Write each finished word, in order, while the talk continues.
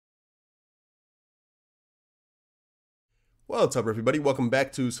What's up, everybody? Welcome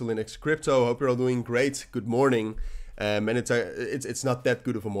back to Cilinix Crypto. Hope you're all doing great. Good morning. And it's not that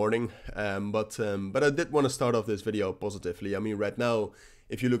good of a morning, but I did want to start off this video positively. I mean, right now,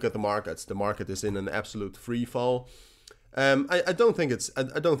 if you look at the market is in an absolute free fall. I don't think it's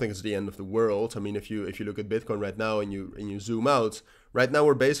the end of the world. I mean, if you look at Bitcoin right now and you zoom out, right now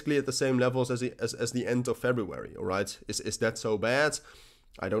we're basically at the same levels as the end of February. All right, is that so bad?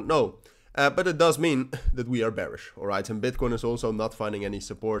 I don't know. But it does mean that we are bearish, all right? And Bitcoin is also not finding any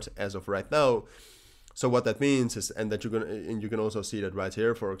support as of right now. So what that means is, and you can also see that right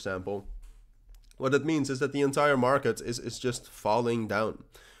here, for example, what that means is that the entire market is just falling down,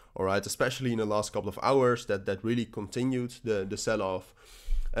 all right? Especially in the last couple of hours, that really continued the sell-off.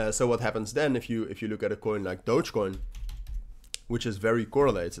 So what happens then if you look at a coin like Dogecoin, which is very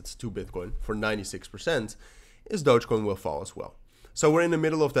correlated to Bitcoin for 96%, is Dogecoin will fall as well. So we're in the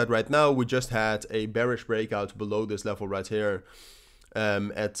middle of that right now. We just had a bearish breakout below this level right here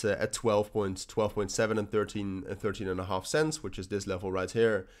at 12.7 and 13.5 cents, which is this level right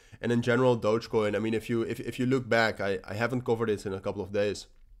here. And in general, Dogecoin, I mean, if you look back, I haven't covered it in a couple of days,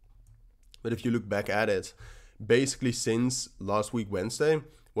 but if you look back at it, basically since last week Wednesday,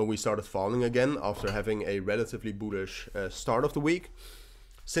 when we started falling again after having a relatively bullish start of the week,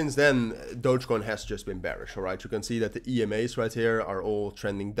 since then, Dogecoin has just been bearish, all right? You can see that the EMAs right here are all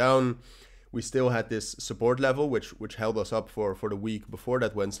trending down. We still had this support level, which held us up for the week before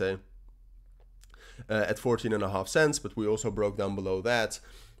that Wednesday at 14.5 cents, but we also broke down below that.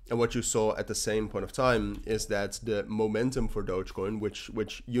 And what you saw at the same point of time is that the momentum for Dogecoin,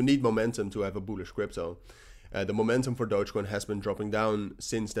 which you need momentum to have a bullish crypto, the momentum for Dogecoin has been dropping down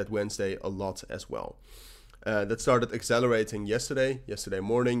since that Wednesday a lot as well. That started accelerating yesterday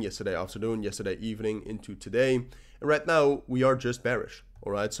morning, yesterday afternoon, yesterday evening into today. And right now we are just bearish.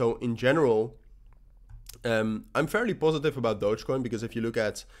 All right. So in general, I'm fairly positive about Dogecoin because if you look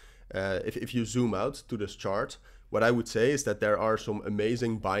at, if you zoom out to this chart, what I would say is that there are some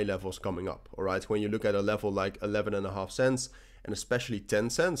amazing buy levels coming up. All right. When you look at a level like 11.5 cents and especially 10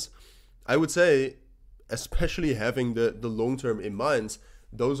 cents, I would say, especially having the long term in mind,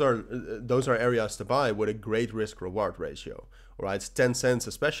 those are areas to buy with a great risk reward ratio. All right, 10 cents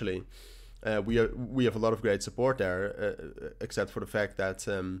especially, we have a lot of great support there, except for the fact that,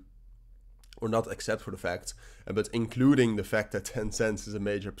 or not except for the fact, but including the fact that 10 cents is a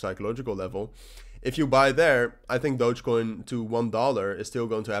major psychological level. If you buy there, I think Dogecoin to $1 is still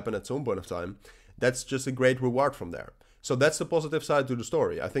going to happen at some point of time. That's just a great reward from there. So that's the positive side to the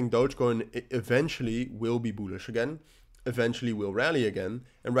story. I think Dogecoin eventually will be bullish again. Eventually will rally again,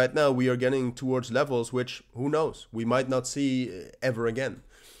 and right now we are getting towards levels which, who knows, we might not see ever again.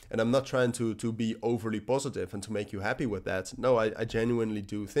 And I'm not trying to be overly positive and to make you happy with that. No, I genuinely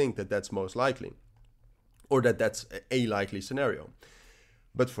do think that that's most likely, or that that's a likely scenario.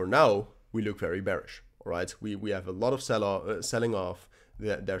 But for now, we look very bearish. All right, we have a lot of selling off.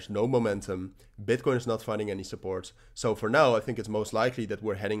 There's no momentum. Bitcoin is not finding any support. So for now, I think it's most likely that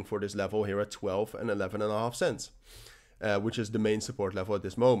we're heading for this level here at 12 and 11.5 cents. Which is the main support level at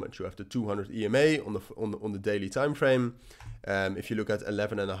this moment. You have the 200 EMA on the daily time frame. If you look at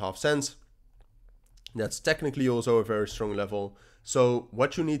 11.5 cents, that's technically also a very strong level. So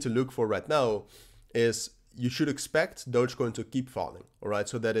what you need to look for right now is you should expect Dogecoin to keep falling, all right?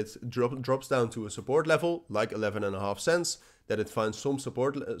 So that it drops down to a support level like 11.5 cents, that it finds some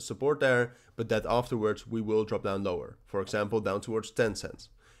support there, but that afterwards we will drop down lower. For example, down towards 10 cents.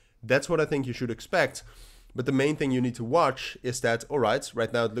 That's what I think you should expect. But the main thing you need to watch is that, all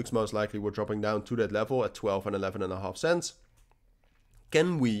right now it looks most likely we're dropping down to that level at 12 and 11.5 cents.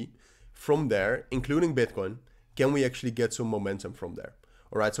 Can we, from there, including Bitcoin, can we actually get some momentum from there?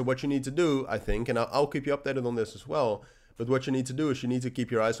 All right, so what you need to do, I think, and I'll keep you updated on this as well, but what you need to do is you need to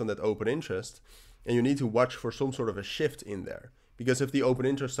keep your eyes on that open interest, and you need to watch for some sort of a shift in there. Because if the open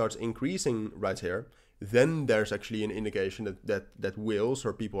interest starts increasing right here, then there's actually an indication that whales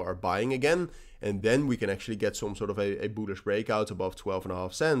or people are buying again, and then we can actually get some sort of a bullish breakout above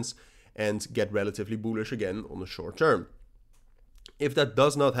 12.5 cents and get relatively bullish again on the short term. If that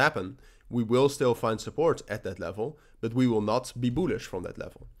does not happen, we will still find support at that level, but we will not be bullish from that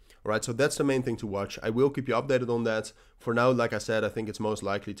level. All right, so that's the main thing to watch. I will keep you updated on that. For now, like I said, I think it's most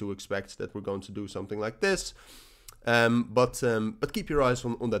likely to expect that we're going to do something like this. But keep your eyes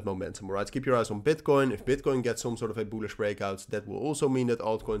on that momentum, all right? Keep your eyes on Bitcoin. If Bitcoin gets some sort of a bullish breakout, that will also mean that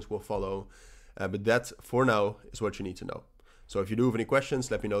altcoins will follow. But that, for now, is what you need to know. So if you do have any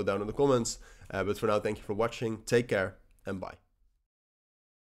questions, let me know down in the comments. But for now, thank you for watching. Take care and bye.